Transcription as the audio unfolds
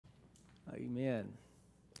Amen.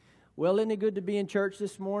 Well, isn't it good to be in church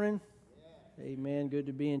this morning? Yeah. Amen. Good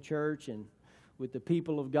to be in church and with the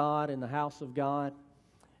people of God in the house of God.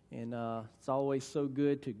 And it's always so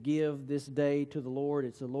good to give this day to the Lord.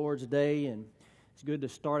 It's the Lord's day, and it's good to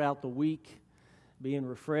start out the week being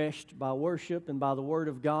refreshed by worship and by the Word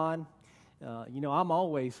of God. I'm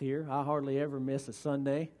always here. I hardly ever miss a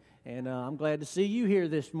Sunday, and I'm glad to see you here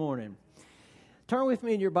this morning. Turn with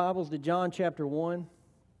me in your Bibles to John chapter 1,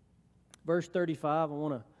 verse 35. I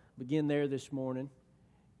want to begin there this morning.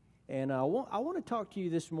 And I want to talk to you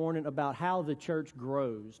this morning about how the church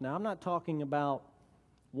grows. Now, I'm not talking about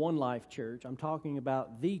One Life Church. I'm talking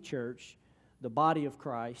about the church, the body of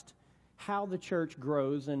Christ, how the church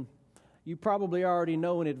grows. And you probably already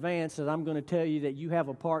know in advance that I'm going to tell you that you have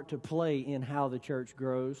a part to play in how the church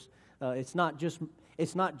grows. It's not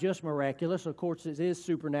just miraculous. Of course, it is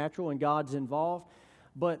supernatural and God's involved.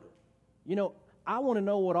 But, I want to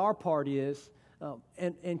know what our part is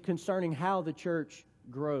and concerning how the church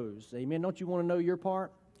grows. Amen. Don't you want to know your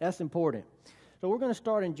part? That's important. So we're going to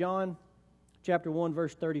start in John chapter 1,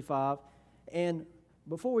 verse 35. And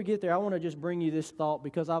before we get there, I want to just bring you this thought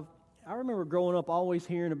because I remember growing up always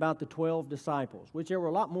hearing about the 12 disciples, which there were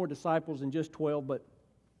a lot more disciples than just 12, but,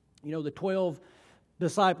 the 12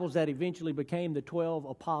 disciples that eventually became the 12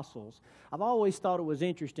 apostles. I've always thought it was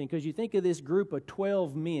interesting because you think of this group of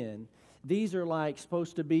 12 men. These are like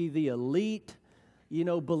supposed to be the elite,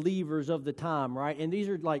 believers of the time, right? And these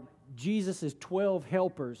are like Jesus' 12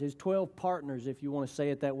 helpers, his 12 partners, if you want to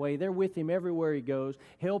say it that way. They're with him everywhere he goes,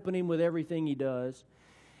 helping him with everything he does.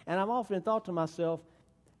 And I've often thought to myself,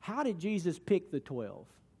 how did Jesus pick the 12?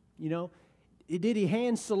 Did he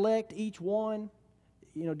hand select each one?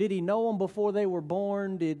 Did he know them before they were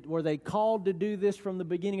born? Were they called to do this from the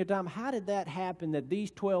beginning of time? How did that happen that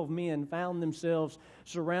these 12 men found themselves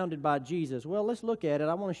surrounded by Jesus? Well, let's look at it.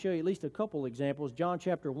 I want to show you at least a couple examples. John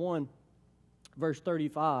chapter 1, verse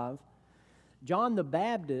 35. John the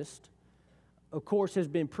Baptist, of course, has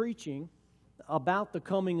been preaching about the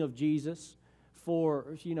coming of Jesus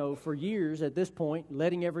for years at this point,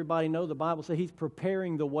 letting everybody know. The Bible says he's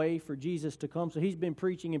preparing the way for Jesus to come. So he's been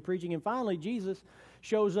preaching, and finally Jesus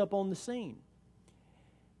shows up on the scene.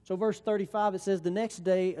 So verse 35, it says, the next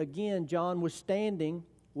day, again, John was standing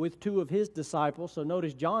with two of his disciples. So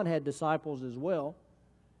notice John had disciples as well.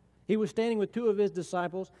 He was standing with two of his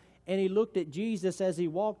disciples, and he looked at Jesus as he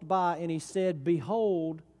walked by, and he said,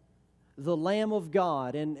 "Behold, the Lamb of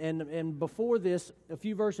God." And before this, a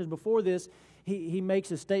few verses before this, he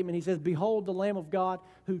makes a statement. He says, "Behold, the Lamb of God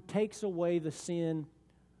who takes away the sin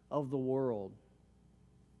of the world."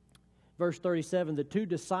 Verse 37, the two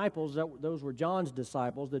disciples, those were John's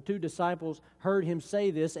disciples, the two disciples heard him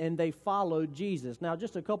say this, and they followed Jesus. Now,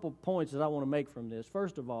 just a couple points that I want to make from this.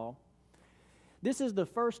 First of all, this is the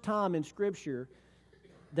first time in Scripture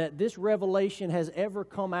that this revelation has ever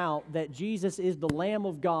come out that Jesus is the Lamb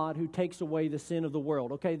of God who takes away the sin of the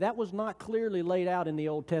world. Okay, that was not clearly laid out in the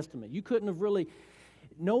Old Testament. You couldn't have really,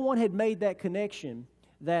 no one had made that connection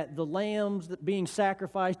that the lambs being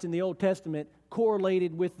sacrificed in the Old Testament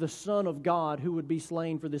correlated with the Son of God who would be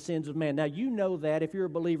slain for the sins of man. Now, you know that. If you're a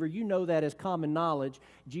believer, you know that as common knowledge.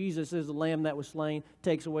 Jesus is the Lamb that was slain,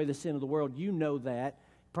 takes away the sin of the world. You know that.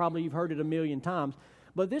 Probably you've heard it a million times.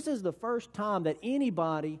 But this is the first time that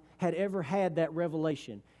anybody had ever had that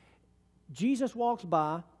revelation. Jesus walks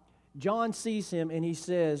by, John sees him, and he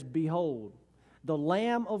says, "Behold, the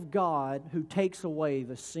Lamb of God who takes away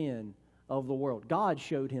the sin of the world." God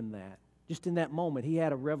showed him that. Just in that moment, he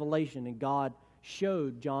had a revelation, and God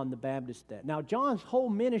showed John the Baptist that. Now, John's whole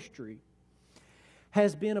ministry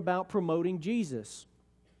has been about promoting Jesus.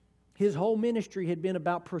 His whole ministry had been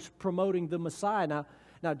about promoting the Messiah.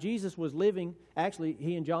 Now, Jesus was living, actually,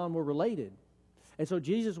 he and John were related. And so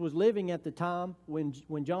Jesus was living at the time when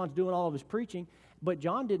John's doing all of his preaching, but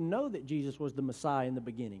John didn't know that Jesus was the Messiah in the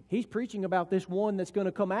beginning. He's preaching about this one that's going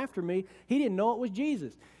to come after me. He didn't know it was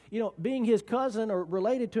Jesus. Being his cousin or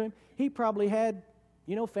related to him, he probably had,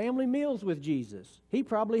 family meals with Jesus. He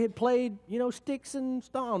probably had played, sticks and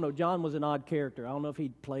stuff. I don't know. John was an odd character. I don't know if he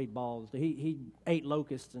played balls. He ate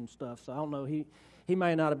locusts and stuff, so I don't know. He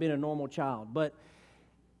may not have been a normal child, but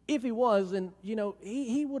if he was, then,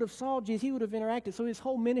 he would have saw Jesus. He would have interacted. So his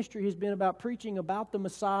whole ministry has been about preaching about the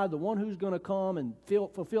Messiah, the one who's going to come and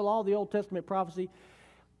fulfill all the Old Testament prophecy.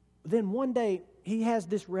 Then one day, he has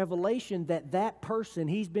this revelation that person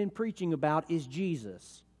he's been preaching about is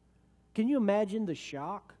Jesus. Can you imagine the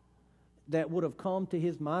shock that would have come to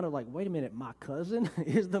his mind of like, wait a minute, my cousin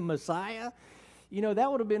is the Messiah?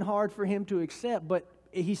 That would have been hard for him to accept, but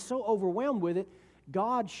he's so overwhelmed with it.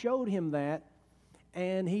 God showed him that.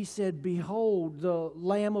 and he said, "Behold, the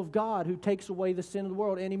Lamb of God who takes away the sin of the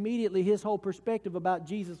world." And immediately his whole perspective about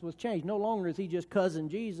Jesus was changed. No longer is he just cousin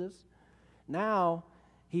Jesus. Now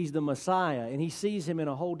he's the Messiah, and he sees him in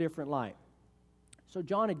a whole different light. So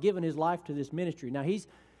John had given his life to this ministry. Now he's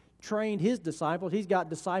trained his disciples. He's got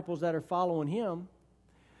disciples that are following him.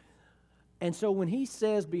 And so when he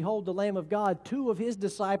says, "Behold the Lamb of God," two of his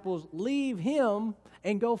disciples leave him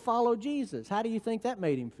and go follow Jesus. How do you think that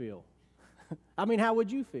made him feel? I mean, how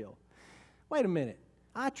would you feel? Wait a minute.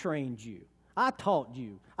 I trained you. I taught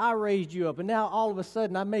you. I raised you up. And now all of a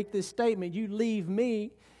sudden I make this statement. You leave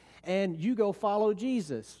me and you go follow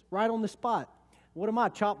Jesus right on the spot. What am I,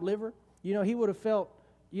 chopped liver? You know, he would have felt,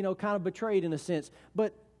 kind of betrayed in a sense.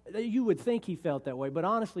 But you would think he felt that way. But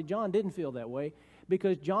honestly, John didn't feel that way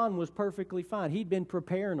because John was perfectly fine. He'd been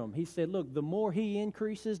preparing them. He said, look, the more he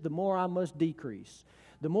increases, the more I must decrease.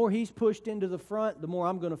 The more he's pushed into the front, the more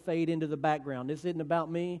I'm going to fade into the background. This isn't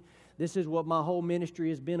about me. This is what my whole ministry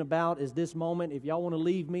has been about, is this moment. If y'all want to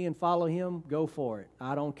leave me and follow him, go for it.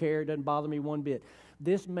 I don't care. It doesn't bother me one bit.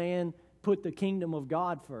 This man put the kingdom of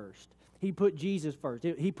God first. He put Jesus first.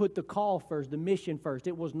 He put the call first, the mission first.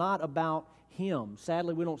 It was not about him.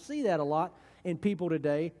 Sadly, we don't see that a lot in people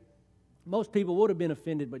today. Most people would have been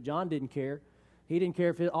offended, but John didn't care. He didn't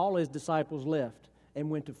care if all his disciples left and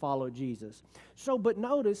went to follow Jesus. So, but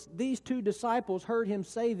notice, these two disciples heard him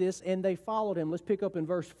say this, and they followed him. Let's pick up in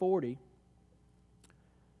verse 40.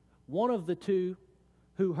 One of the two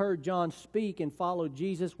who heard John speak and followed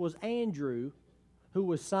Jesus was Andrew, who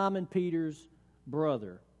was Simon Peter's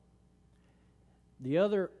brother. The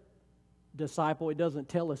other disciple, it doesn't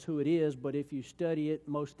tell us who it is, but if you study it,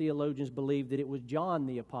 most theologians believe that it was John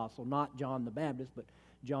the Apostle, not John the Baptist, but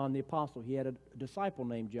John the Apostle. He had a disciple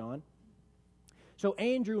named John. So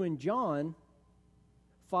Andrew and John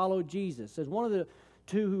followed Jesus. It says one of the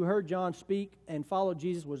two who heard John speak and followed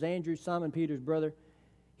Jesus was Andrew, Simon Peter's brother.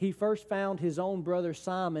 He first found his own brother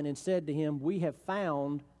Simon and said to him, "We have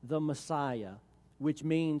found the Messiah," which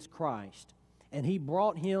means Christ. And he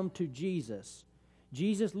brought him to Jesus.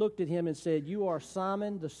 Jesus looked at him and said, "You are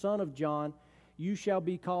Simon, the son of John. You shall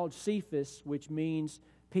be called Cephas," which means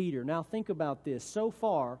Peter. Now think about this. So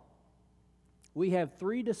far, we have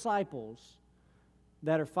 3 disciples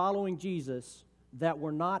that are following Jesus that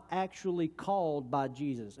were not actually called by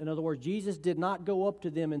Jesus. In other words, Jesus did not go up to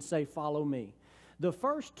them and say, "Follow me." The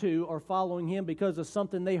first 2 are following him because of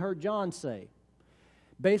something they heard John say.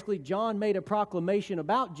 Basically, John made a proclamation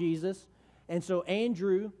about Jesus, and so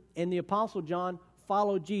Andrew and the Apostle John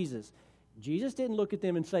followed Jesus. Jesus didn't look at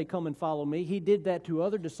them and say, "Come and follow me." He did that to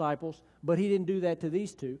other disciples, but he didn't do that to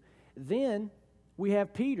these 2. Then we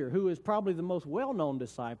have Peter, who is probably the most well-known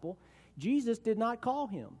disciple. Jesus did not call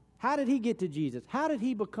him. How did he get to Jesus? How did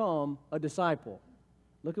he become a disciple?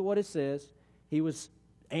 Look at what it says. He was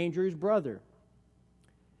Andrew's brother.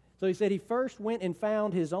 So he said he first went and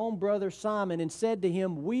found his own brother Simon and said to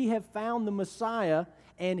him, "We have found the Messiah,"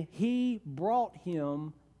 and he brought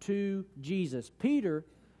him to Jesus. Peter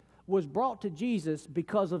was brought to Jesus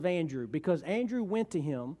because of Andrew, because Andrew went to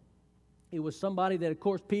him. It was somebody that, of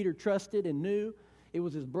course, Peter trusted and knew. It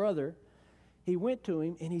was his brother. He went to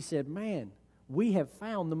him and he said, "Man, we have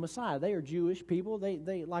found the Messiah." They are Jewish people.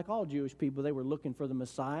 They like all Jewish people, they were looking for the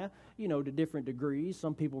Messiah, to different degrees.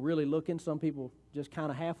 Some people really looking, some people just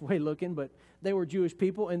kind of halfway looking, but they were Jewish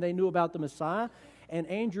people and they knew about the Messiah. And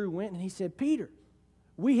Andrew went and he said, "Peter,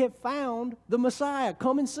 we have found the Messiah.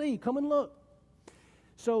 Come and see. Come and look."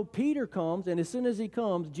 So Peter comes, and as soon as he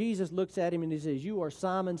comes, Jesus looks at him and he says, "You are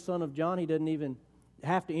Simon, son of John." He doesn't even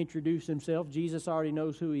have to introduce himself. Jesus already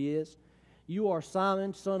knows who he is. "You are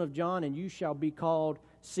Simon, son of John, and you shall be called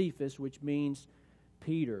Cephas," which means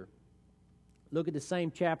Peter. Look at the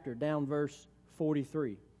same chapter, down verse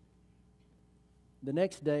 43. The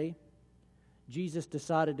next day, Jesus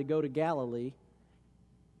decided to go to Galilee,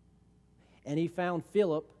 and he found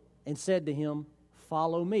Philip and said to him,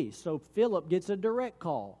 "Follow me." So Philip gets a direct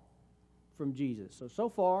call from Jesus. So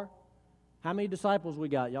far, how many disciples we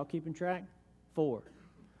got? Y'all keeping track? 4.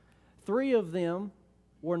 3 of them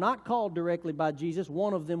were not called directly by Jesus.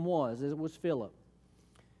 One of them was. It was Philip.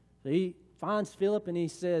 So he finds Philip and he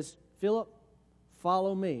says, "Philip,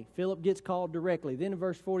 follow me." Philip gets called directly. Then in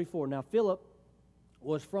verse 44, now Philip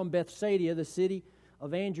was from Bethsaida, the city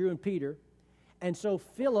of Andrew and Peter. And so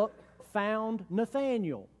Philip found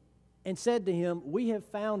Nathanael and said to him, "We have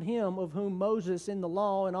found him of whom Moses in the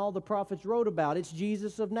law and all the prophets wrote about. It's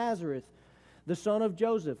Jesus of Nazareth, the son of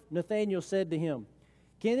Joseph." Nathanael said to him,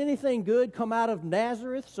 "Can anything good come out of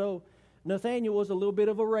Nazareth?" So Nathanael was a little bit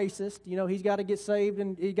of a racist. He's got to get saved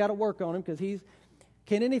and he's got to work on him because he's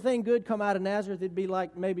Can anything good come out of Nazareth? It'd be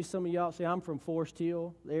like maybe some of y'all say, I'm from Forest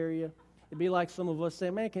Hill area. It'd be like some of us say,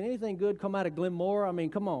 man, can anything good come out of Glenmore? I mean,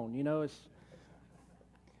 come on, it's...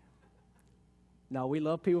 No, we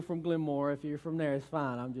love people from Glenmore. If you're from there, it's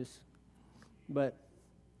fine. But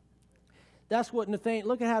that's what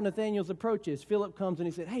look at how Nathanael's approach is. Philip comes and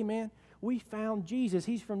he said, hey, man, we found Jesus.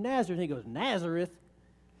 He's from Nazareth. And he goes, Nazareth?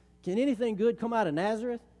 Can anything good come out of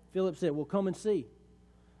Nazareth? Philip said, well, come and see.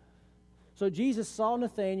 So Jesus saw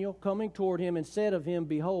Nathanael coming toward him and said of him,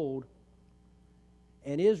 behold,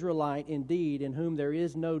 an Israelite indeed, in whom there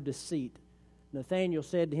is no deceit. Nathanael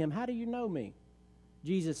said to him, how do you know me?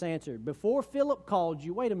 Jesus answered, before Philip called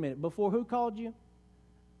you, wait a minute, before who called you?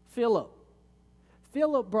 Philip.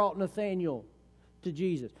 Philip brought Nathanael to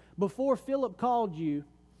Jesus. Before Philip called you,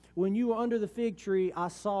 when you were under the fig tree, I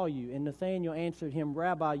saw you. And Nathanael answered him,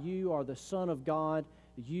 Rabbi, you are the Son of God.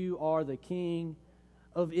 You are the King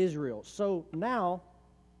of Israel. So now,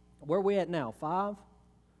 where are we at now? 5?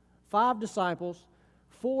 5 disciples.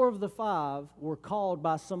 4 of the 5 were called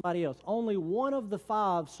by somebody else. Only one of the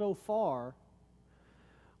 5 so far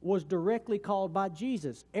was directly called by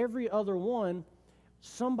Jesus. Every other one,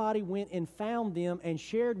 somebody went and found them and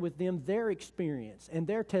shared with them their experience and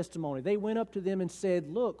their testimony. They went up to them and said,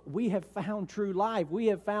 look, we have found true life. We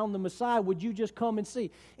have found the Messiah. Would you just come and see?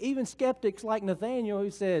 Even skeptics like Nathanael, who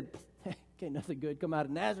said, can't nothing good come out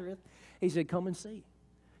of Nazareth. He said, come and see.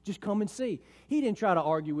 Just come and see. He didn't try to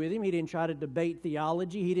argue with him. He didn't try to debate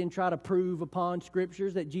theology. He didn't try to prove upon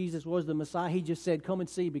Scriptures that Jesus was the Messiah. He just said, come and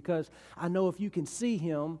see, because I know if you can see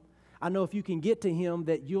him, I know if you can get to him,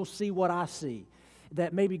 that you'll see what I see.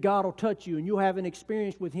 That maybe God will touch you and you'll have an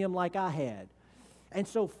experience with him like I had. And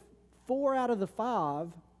so 4 out of the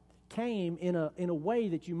 5 came in a way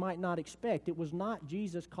that you might not expect. It was not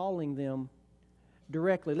Jesus calling them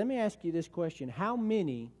directly. Let me ask you this question. How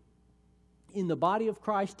many in the body of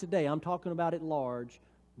Christ today, I'm talking about at large,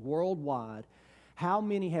 worldwide, how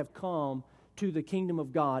many have come to the kingdom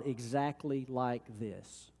of God exactly like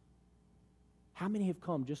this? How many have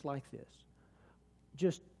come just like this?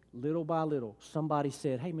 Just little by little, somebody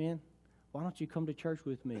said, hey man, why don't you come to church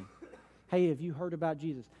with me? Hey, have you heard about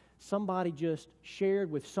Jesus? Somebody just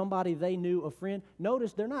shared with somebody they knew, a friend.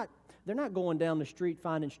 Notice they're not going down the street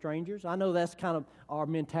finding strangers. I know that's kind of our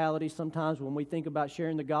mentality sometimes when we think about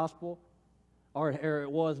sharing the gospel, or it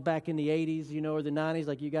was back in the 80s, or the 90s,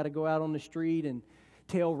 like you got to go out on the street and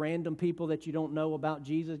tell random people that you don't know about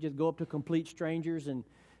Jesus. Just go up to complete strangers and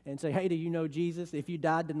say, hey, do you know Jesus? If you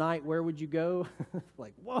died tonight, where would you go?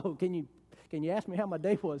 Like, whoa, can you ask me how my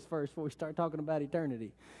day was first before we start talking about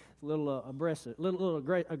eternity? It's a little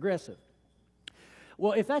aggressive.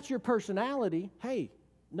 Well, if that's your personality, hey,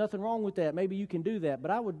 nothing wrong with that. Maybe you can do that.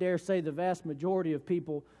 But I would dare say the vast majority of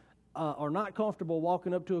people are not comfortable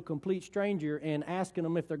walking up to a complete stranger and asking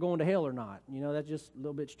them if they're going to hell or not. That's just a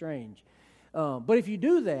little bit strange. But if you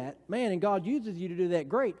do that, man, and God uses you to do that,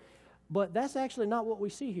 great. But that's actually not what we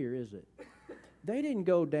see here, is it? They didn't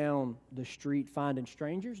go down the street finding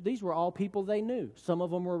strangers. These were all people they knew. Some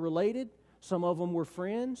of them were related. Some of them were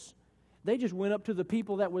friends. They just went up to the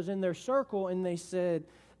people that was in their circle and they said,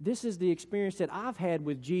 this is the experience that I've had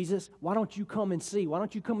with Jesus. Why don't you come and see? Why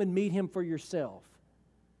don't you come and meet him for yourself?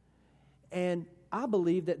 And I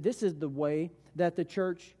believe that this is the way that the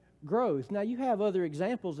church grows. Now, you have other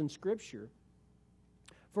examples in Scripture.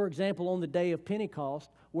 For example, on the day of Pentecost,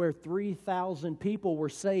 where 3,000 people were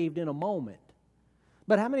saved in a moment.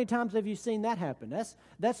 But how many times have you seen that happen?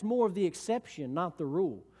 That's more of the exception, not the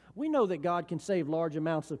rule. We know that God can save large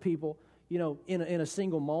amounts of people, in a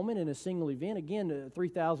single moment, in a single event. Again,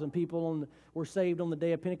 3,000 people were saved on the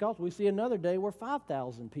day of Pentecost. We see another day where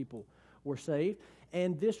 5,000 people were saved.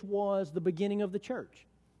 And this was the beginning of the church.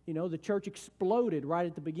 The church exploded right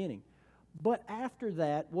at the beginning. But after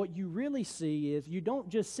that, what you really see is you don't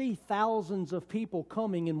just see thousands of people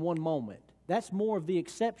coming in one moment. That's more of the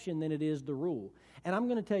exception than it is the rule. And I'm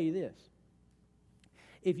going to tell you this.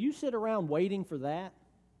 If you sit around waiting for that,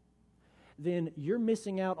 then you're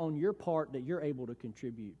missing out on your part that you're able to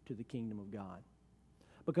contribute to the kingdom of God.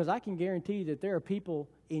 Because I can guarantee you that there are people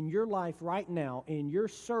in your life right now, in your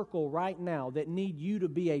circle right now, that need you to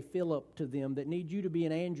be a Philip to them, that need you to be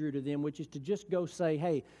an Andrew to them, which is to just go say,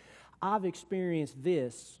 hey, I've experienced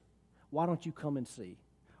this. Why don't you come and see?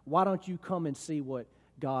 Why don't you come and see what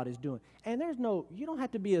God is doing? And you don't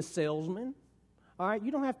have to be a salesman, all right?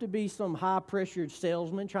 You don't have to be some high-pressured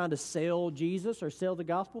salesman trying to sell Jesus or sell the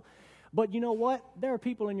gospel. But you know what? There are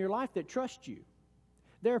people in your life that trust you.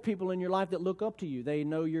 There are people in your life that look up to you. They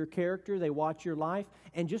know your character. They watch your life.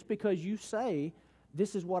 And just because you say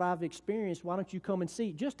this is what I've experienced. Why don't you come and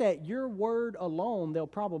see? Just at your word alone, they'll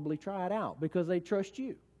probably try it out because they trust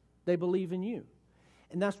you. They believe in you.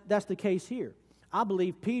 And that's the case here. I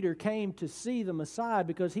believe Peter came to see the Messiah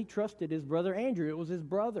because he trusted his brother Andrew. It was his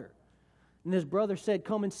brother. And his brother said,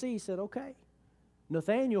 come and see. He said, okay.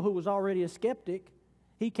 Nathanael, who was already a skeptic,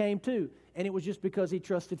 he came too. And it was just because he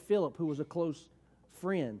trusted Philip, who was a close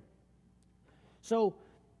friend. So,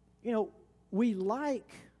 we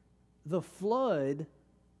like the flood,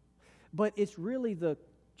 but it's really the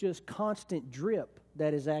just constant drip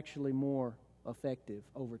that is actually more effective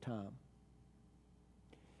over time.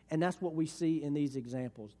 And that's what we see in these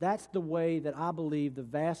examples. That's the way that I believe the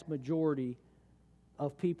vast majority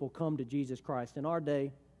of people come to Jesus Christ. In our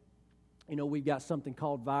day, we've got something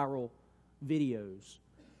called viral videos.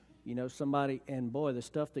 Somebody, and boy, the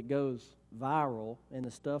stuff that goes viral and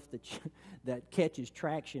the stuff that catches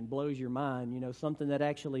traction blows your mind. Something that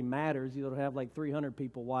actually matters. You'll have like 300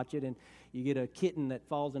 people watch it, and you get a kitten that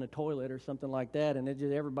falls in a toilet or something like that, and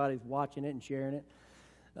everybody's watching it and sharing it.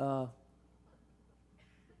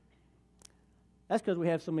 That's because we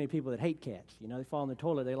have so many people that hate cats. They fall in the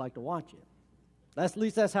toilet, they like to watch it. At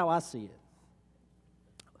least that's how I see it.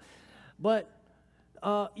 But,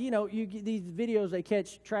 you get these videos, they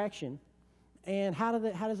catch traction. And how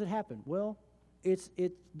does it happen? Well, it's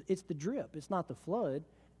the drip. It's not the flood.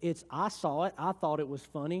 It's I saw it. I thought it was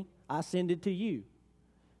funny. I send it to you.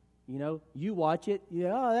 You watch it.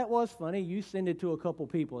 Yeah, oh, that was funny. You send it to a couple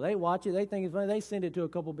people. They watch it. They think it's funny. They send it to a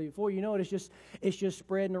couple people. Before you know it, it's just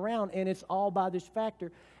spreading around, and it's all by this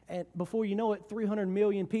factor. And before you know it, 300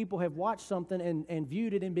 million people have watched something and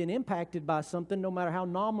viewed it and been impacted by something, no matter how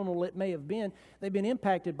nominal it may have been. They've been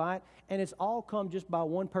impacted by it, and it's all come just by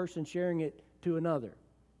one person sharing it to another.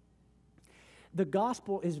 The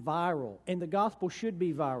gospel is viral, and the gospel should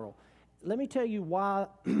be viral. Let me tell you why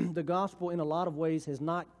the gospel in a lot of ways has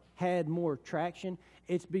not had more traction.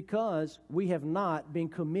 It's because we have not been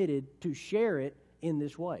committed to share it in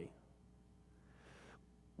this way.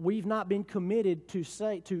 We've not been committed to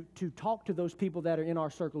talk to those people that are in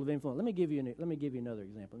our circle of influence. Let me give you another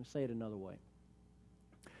example. Let me say it another way.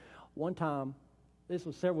 One time, this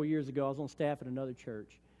was several years ago, I was on staff at another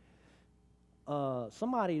church.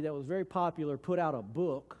 Somebody that was very popular put out a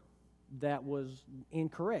book that was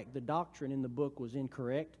incorrect. The doctrine in the book was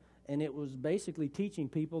incorrect, and it was basically teaching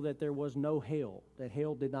people that there was no hell, that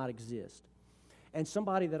hell did not exist. And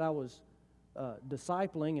somebody that I was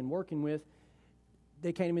discipling and working with,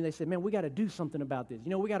 they came to me and they said, man, we got to do something about this.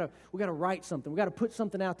 We got to write something. We got to put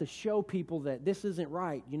something out to show people that this isn't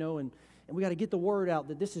right, and we got to get the word out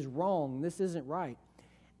that this is wrong, this isn't right.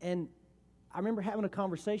 And I remember having a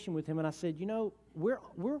conversation with him, and I said,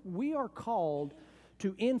 we are called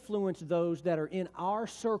to influence those that are in our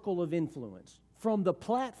circle of influence from the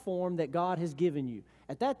platform that God has given you.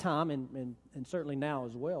 At that time, and certainly now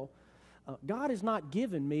as well, God has not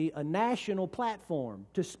given me a national platform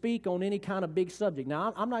to speak on any kind of big subject.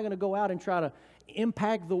 Now, I'm not going to go out and try to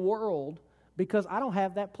impact the world because I don't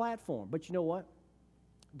have that platform. But you know what?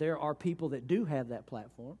 There are people that do have that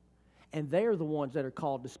platform, and they're the ones that are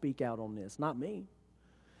called to speak out on this, not me.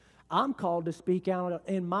 I'm called to speak out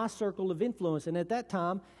in my circle of influence, and at that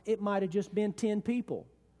time, it might have just been 10 people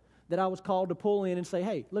that I was called to pull in and say,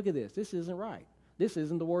 hey, look at this. This isn't right. This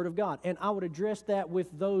isn't the Word of God. And I would address that with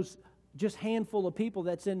those just handful of people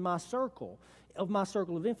that's in my circle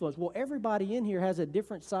of influence. Well, everybody in here has a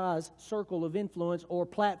different size circle of influence or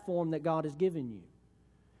platform that God has given you.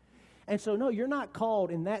 And so, no, you're not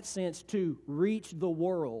called in that sense to reach the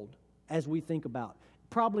world as we think about.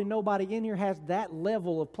 Probably nobody in here has that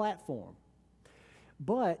level of platform.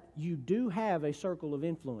 But you do have a circle of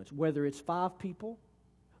influence, whether it's 5 people,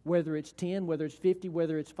 whether it's 10, whether it's 50,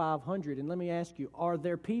 whether it's 500. And let me ask you, are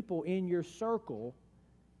there people in your circle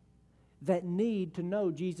that need to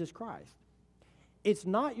know Jesus Christ? It's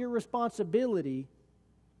not your responsibility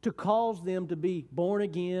to cause them to be born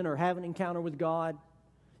again or have an encounter with God.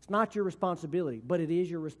 It's not your responsibility, but it is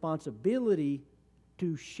your responsibility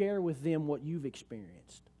to share with them what you've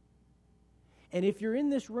experienced. And if you're in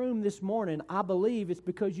this room this morning, I believe it's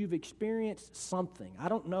because you've experienced something. I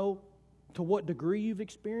don't know to what degree you've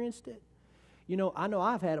experienced it. I know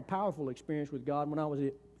I've had a powerful experience with God when I was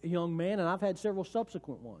a young man, and I've had several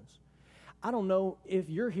subsequent ones. I don't know if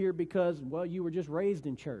you're here because, well, you were just raised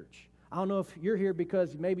in church. I don't know if you're here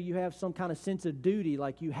because maybe you have some kind of sense of duty,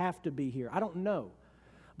 like you have to be here. I don't know.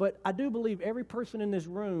 But I do believe every person in this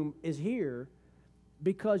room is here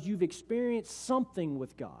because you've experienced something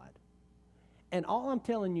with God. And all I'm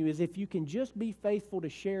telling you is if you can just be faithful to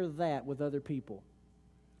share that with other people,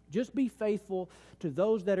 Just be faithful to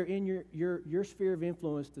those that are in your sphere of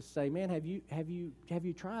influence to say, man, have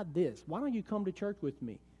you tried this? Why don't you come to church with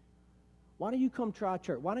me? Why don't you come try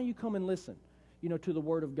church? Why don't you come and listen, to the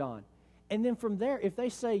Word of God? And then from there, if they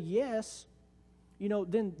say yes,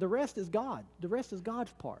 then the rest is God. The rest is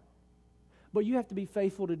God's part. But you have to be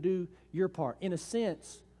faithful to do your part. In a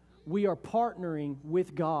sense, we are partnering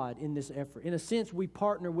with God in this effort. In a sense, we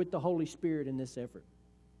partner with the Holy Spirit in this effort.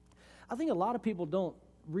 I think a lot of people don't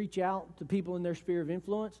reach out to people in their sphere of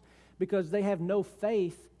influence because they have no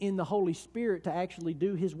faith in the Holy Spirit to actually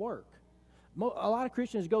do His work. A lot of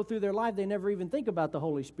Christians go through their life, they never even think about the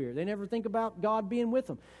Holy Spirit. They never think about God being with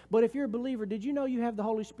them. But if you're a believer, did you know you have the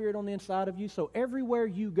Holy Spirit on the inside of you? So everywhere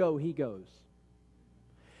you go, He goes.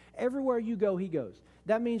 Everywhere you go, He goes.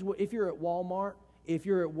 That means if you're at Walmart, if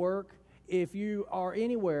you're at work, if you are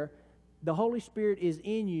anywhere, the Holy Spirit is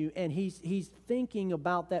in you, and He's thinking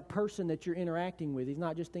about that person that you're interacting with. He's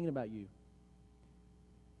not just thinking about you.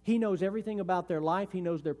 He knows everything about their life. He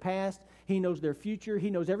knows their past. He knows their future. He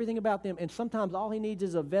knows everything about them. And sometimes all He needs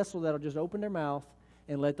is a vessel that'll just open their mouth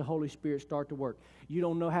and let the Holy Spirit start to work. You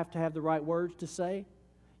don't have to have the right words to say.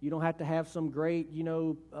 You don't have to have some great,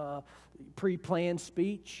 pre-planned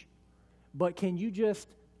speech. But can you just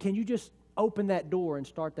open that door and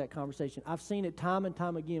start that conversation? I've seen it time and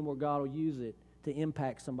time again where God will use it to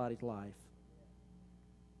impact somebody's life.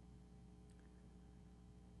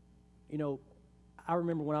 I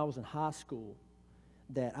remember when I was in high school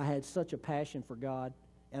that I had such a passion for God,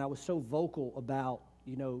 and I was so vocal about,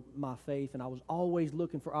 my faith, and I was always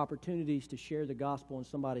looking for opportunities to share the gospel in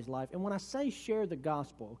somebody's life. And when I say share the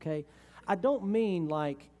gospel, okay, I don't mean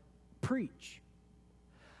like preach.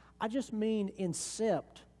 I just mean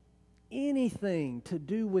incept anything to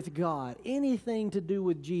do with God, anything to do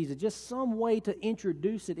with Jesus, just some way to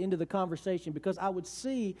introduce it into the conversation, because I would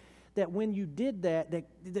see that when you did that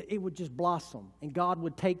it would just blossom, and God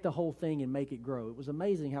would take the whole thing and make it grow. It was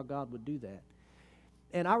amazing how God would do that.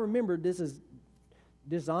 And I remember, this is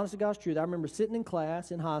honest to God's truth, I remember sitting in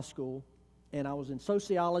class in high school, and I was in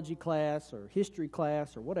sociology class or history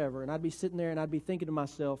class or whatever, and I'd be sitting there and I'd be thinking to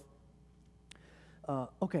myself,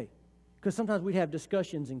 okay, because sometimes we'd have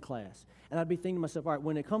discussions in class, and I'd be thinking to myself, all right,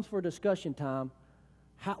 when it comes for discussion time,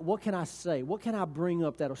 what can I say? What can I bring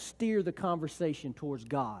up that'll steer the conversation towards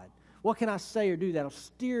God? What can I say or do that'll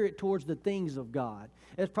steer it towards the things of God?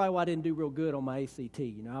 That's probably why I didn't do real good on my ACT.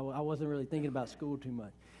 I wasn't really thinking about school too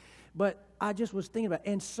much. But I just was thinking about it.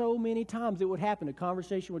 And so many times it would happen. A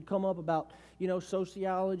conversation would come up about,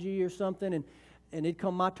 sociology or something, and it'd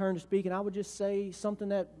come my turn to speak, and I would just say something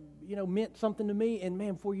that, meant something to me, and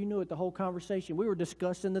man, before you knew it, the whole conversation, we were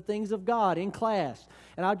discussing the things of God in class.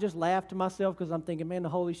 And I just laughed to myself because I'm thinking, man, the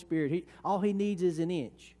Holy Spirit, all He needs is an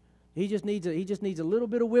inch. He just needs a little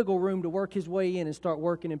bit of wiggle room to work His way in and start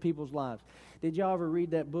working in people's lives. Did y'all ever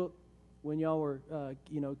read that book when y'all were,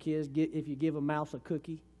 kids? If you give a mouse a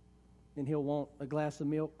cookie, then he'll want a glass of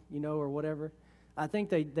milk, or whatever. I think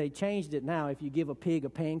they changed it now. If you give a pig a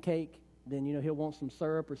pancake, then he'll want some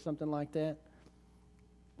syrup or something like that.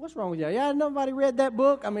 What's wrong with y'all? Yeah, nobody read that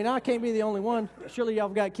book? I mean, I can't be the only one. Surely y'all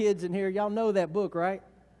got kids in here. Y'all know that book, right?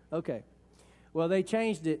 Okay. Well, they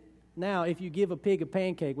changed it. Now, if you give a pig a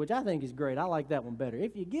pancake, which I think is great, I like that one better.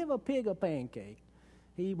 If you give a pig a pancake,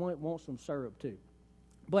 he want some syrup too.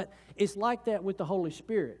 But it's like that with the Holy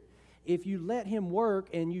Spirit. If you let Him work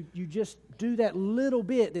and you just do that little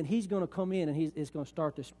bit, then He's going to come in and it's going to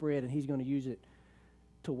start to spread, and He's going to use it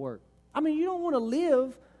to work. I mean, you don't want to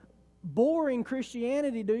live boring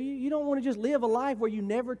Christianity, do you? You don't want to just live a life where you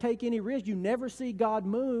never take any risk, you never see God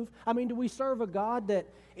move. I mean, do we serve a God that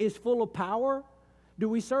is full of power? Do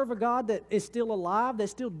we serve a God that is still alive,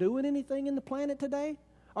 that's still doing anything in the planet today?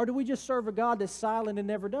 Or do we just serve a God that's silent and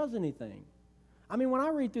never does anything? I mean, when I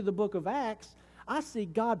read through the book of Acts, I see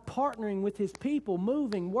God partnering with His people,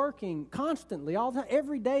 moving, working constantly. All the time.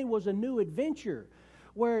 Every day was a new adventure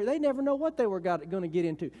where they never know what they were going to get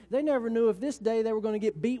into. They never knew if this day they were going to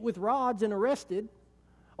get beat with rods and arrested,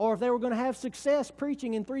 or if they were going to have success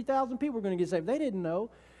preaching and 3,000 people were going to get saved. They didn't know.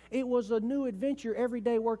 It was a new adventure every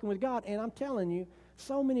day working with God. And I'm telling you,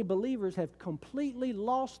 so many believers have completely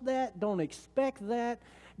lost that, don't expect that,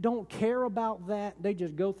 don't care about that. They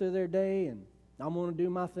just go through their day and I'm going to do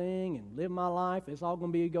my thing and live my life. It's all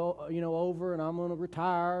going to be over, and I'm going to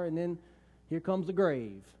retire, and then here comes the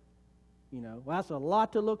grave. Well, that's a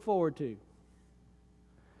lot to look forward to.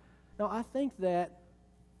 Now, I think that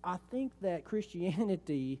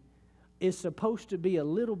Christianity is supposed to be a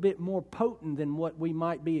little bit more potent than what we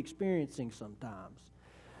might be experiencing sometimes.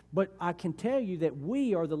 But I can tell you that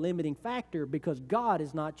we are the limiting factor because God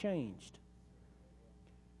has not changed.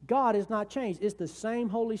 God is not changed. It's the same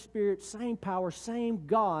Holy Spirit, same power, same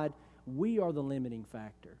God. We are the limiting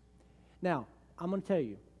factor. Now, I'm going to tell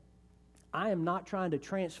you, I am not trying to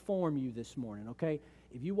transform you this morning, okay?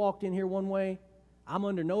 If you walked in here one way, I'm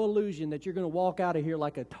under no illusion that you're going to walk out of here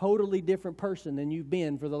like a totally different person than you've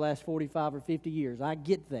been for the last 45 or 50 years. I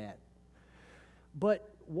get that. But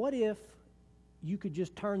what if you could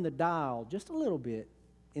just turn the dial just a little bit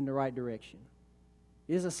in the right direction?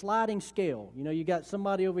 It's a sliding scale. You know, you got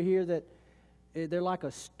somebody over here that they're like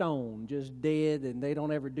a stone, just dead, and they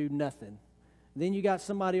don't ever do nothing. Then you got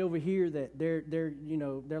somebody over here that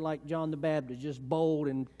they're like John the Baptist, just bold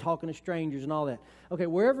and talking to strangers and all that. Okay,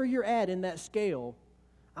 wherever you're at in that scale,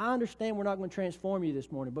 I understand we're not going to transform you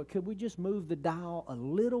this morning, but could we just move the dial a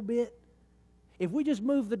little bit? If we just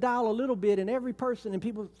move the dial a little bit and every person and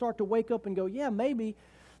people start to wake up and go, yeah, maybe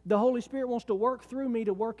the Holy Spirit wants to work through me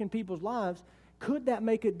to work in people's lives, could that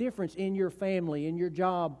make a difference in your family, in your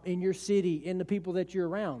job, in your city, in the people that you're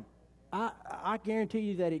around? I guarantee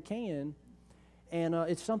you that it can, and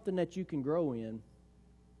it's something that you can grow in.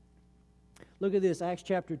 Look at this, Acts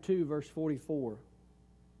chapter 2, verse 44.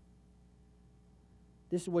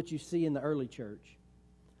 This is what you see in the early church.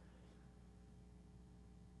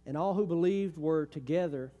 And all who believed were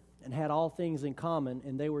together and had all things in common,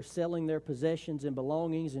 and they were selling their possessions and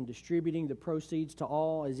belongings and distributing the proceeds to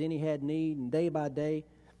all as any had need, and day by day,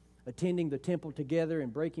 attending the temple together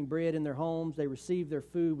and breaking bread in their homes, they received their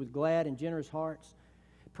food with glad and generous hearts,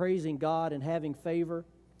 praising God and having favor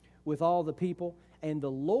with all the people. And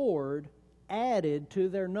the Lord added to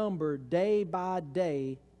their number day by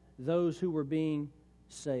day those who were being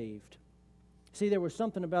saved. See, there was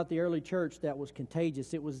something about the early church that was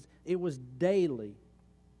contagious. It was daily.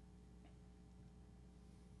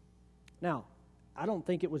 Now, I don't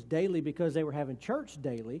think it was daily because they were having church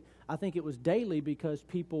daily. I think it was daily because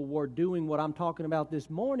people were doing what I'm talking about this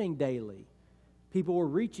morning daily. People were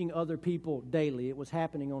reaching other people daily. It was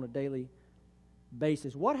happening on a daily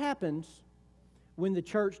basis. What happens when the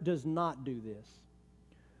church does not do this?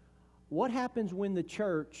 What happens when the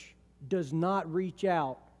church does not reach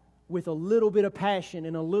out with a little bit of passion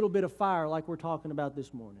and a little bit of fire like we're talking about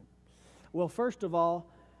this morning? Well, first of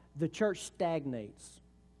all, the church stagnates.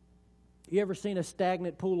 You ever seen a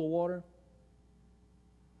stagnant pool of water?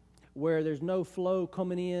 Where there's no flow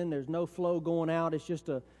coming in, there's no flow going out, it's just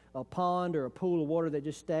a pond or a pool of water that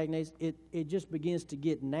just stagnates. It just begins to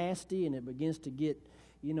get nasty and it begins to get,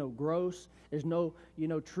 gross. There's no,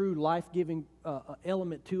 true life-giving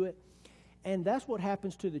element to it. And that's what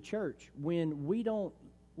happens to the church when we don't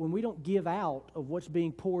give out of what's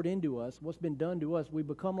being poured into us, what's been done to us. We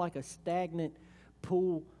become like a stagnant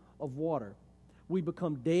pool of water. We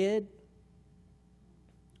become dead.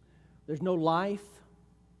 There's no life.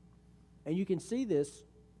 And you can see this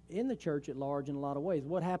in the church at large in a lot of ways.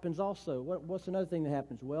 What happens also? What's another thing that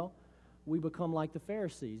happens? Well, we become like the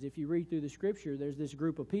Pharisees. If you read through the Scripture, there's this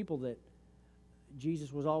group of people that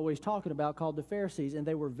Jesus was always talking about called the Pharisees, and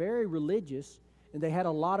they were very religious, and they had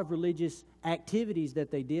a lot of religious activities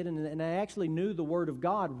that they did, and they actually knew the Word of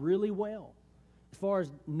God really well. As far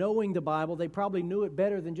as knowing the Bible, they probably knew it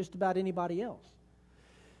better than just about anybody else.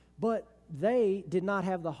 But they did not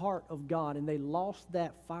have the heart of God, and they lost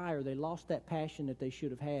that fire, they lost that passion that they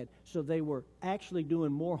should have had, so they were actually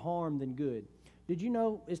doing more harm than good. Did you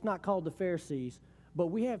know it's not called the Pharisees, but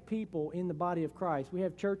we have people in the body of Christ, we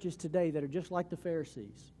have churches today that are just like the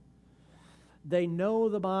Pharisees. They know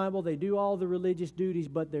the Bible, they do all the religious duties,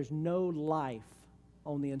 but there's no life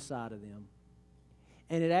on the inside of them.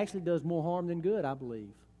 And it actually does more harm than good, I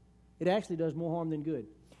believe. It actually does more harm than good.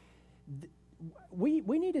 We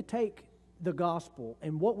need to take the gospel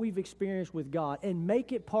and what we've experienced with God and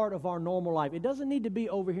make it part of our normal life. It doesn't need to be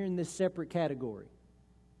over here in this separate category.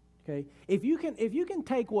 Okay? If you can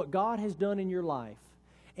take what God has done in your life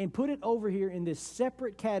and put it over here in this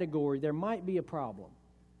separate category, there might be a problem.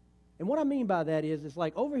 And what I mean by that is, it's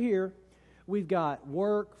like over here, we've got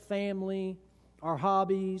work, family, our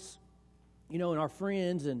hobbies, and our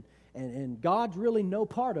friends, and God's really no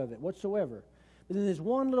part of it whatsoever. But then there's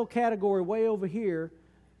one little category way over here.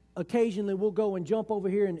 Occasionally we'll go and jump over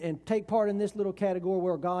here and take part in this little category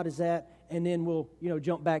where God is at, and then we'll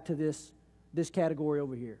jump back to this category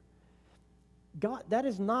over here. God, that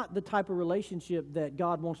is not the type of relationship that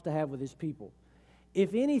God wants to have with His people.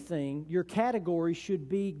 If anything, your category should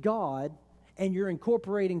be God, and you're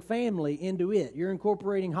incorporating family into it. You're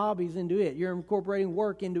incorporating hobbies into it. You're incorporating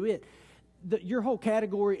work into it. Your whole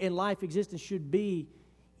category in life existence should be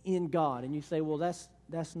in God. And you say, well,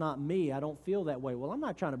 that's not me. I don't feel that way. Well, I'm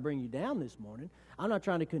not trying to bring you down this morning. I'm not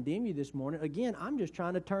trying to condemn you this morning. Again, I'm just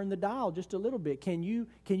trying to turn the dial just a little bit. Can you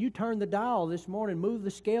turn the dial this morning, move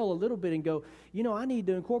the scale a little bit and go, I need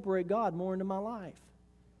to incorporate God more into my life.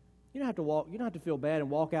 You don't have to feel bad and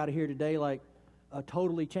walk out of here today like a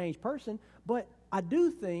totally changed person. But I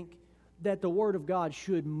do think that the Word of God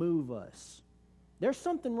should move us. There's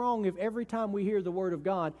something wrong if every time we hear the Word of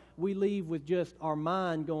God, we leave with just our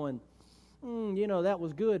mind going, that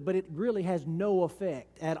was good, but it really has no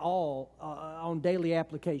effect at all on daily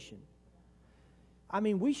application. I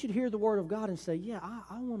mean, we should hear the Word of God and say, yeah,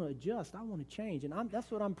 I want to adjust, I want to change. And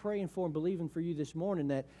that's what I'm praying for and believing for you this morning,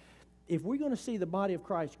 that if we're going to see the body of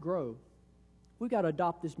Christ grow, we've got to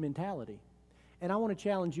adopt this mentality. And I want to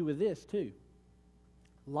challenge you with this too.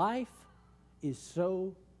 Life is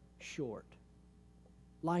so short.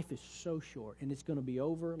 Life is so short, and it's going to be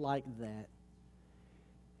over like that.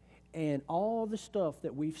 And all the stuff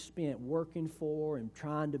that we've spent working for and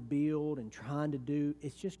trying to build and trying to do,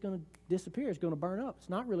 it's just going to disappear. It's going to burn up. It's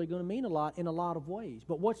not really going to mean a lot in a lot of ways.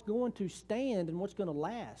 But what's going to stand and what's going to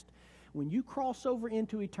last, when you cross over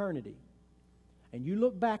into eternity and you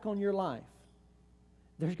look back on your life,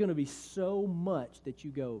 there's going to be so much that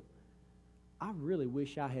you go, I really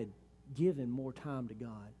wish I had given more time to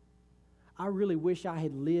God. I really wish I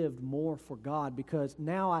had lived more for God, because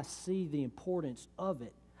now I see the importance of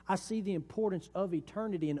it. I see the importance of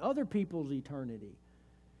eternity and other people's eternity.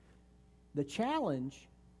 The challenge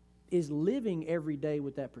is living every day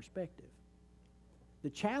with that perspective. The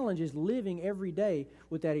challenge is living every day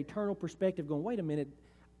with that eternal perspective, going, wait a minute,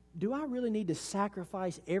 do I really need to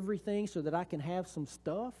sacrifice everything so that I can have some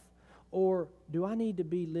stuff? Or do I need to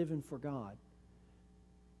be living for God?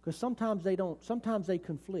 Because sometimes they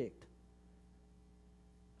conflict.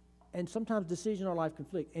 And sometimes decisions in our life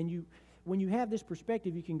conflict. And when you have this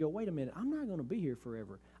perspective, you can go, wait a minute, I'm not going to be here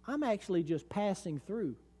forever. I'm actually just passing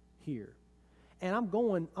through here. And I'm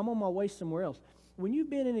on my way somewhere else. When you've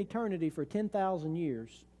been in eternity for 10,000 years,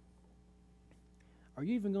 are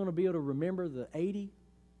you even going to be able to remember the 80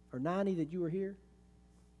 or 90 that you were here?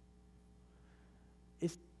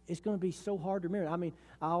 It's going to be so hard to remember. I mean,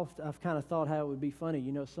 I've kind of thought how it would be funny,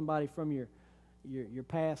 somebody from your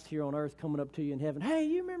past here on earth coming up to you in heaven. Hey,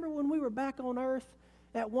 you remember when we were back on earth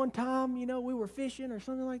at one time, we were fishing or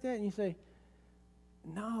something like that? And you say,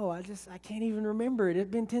 no, I can't even remember it.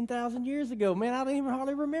 It's been 10,000 years ago. Man, I don't even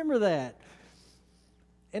hardly remember that.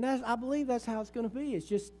 And I believe that's how it's going to be. It's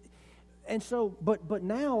just, and so, but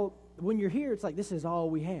now when you're here, it's like this is all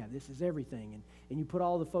we have. This is everything. And you put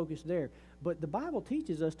all the focus there. But the Bible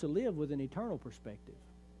teaches us to live with an eternal perspective.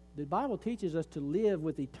 The Bible teaches us to live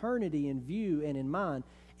with eternity in view and in mind,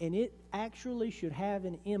 and it actually should have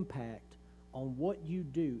an impact on what you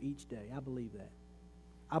do each day. I believe that.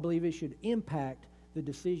 I believe it should impact the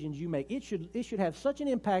decisions you make. It should have such an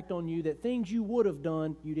impact on you that things you would have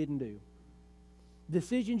done, you didn't do.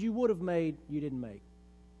 Decisions you would have made, you didn't make.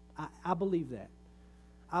 I believe that.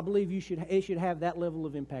 I believe it should have that level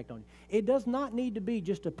of impact on you. It does not need to be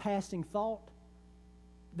just a passing thought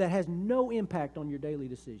that has no impact on your daily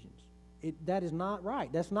decisions. That is not right.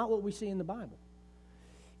 That's not what we see in the Bible.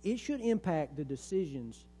 It should impact the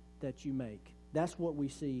decisions that you make. That's what we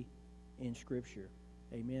see in Scripture.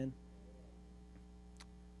 Amen.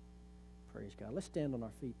 Praise God. Let's stand on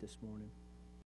our feet this morning.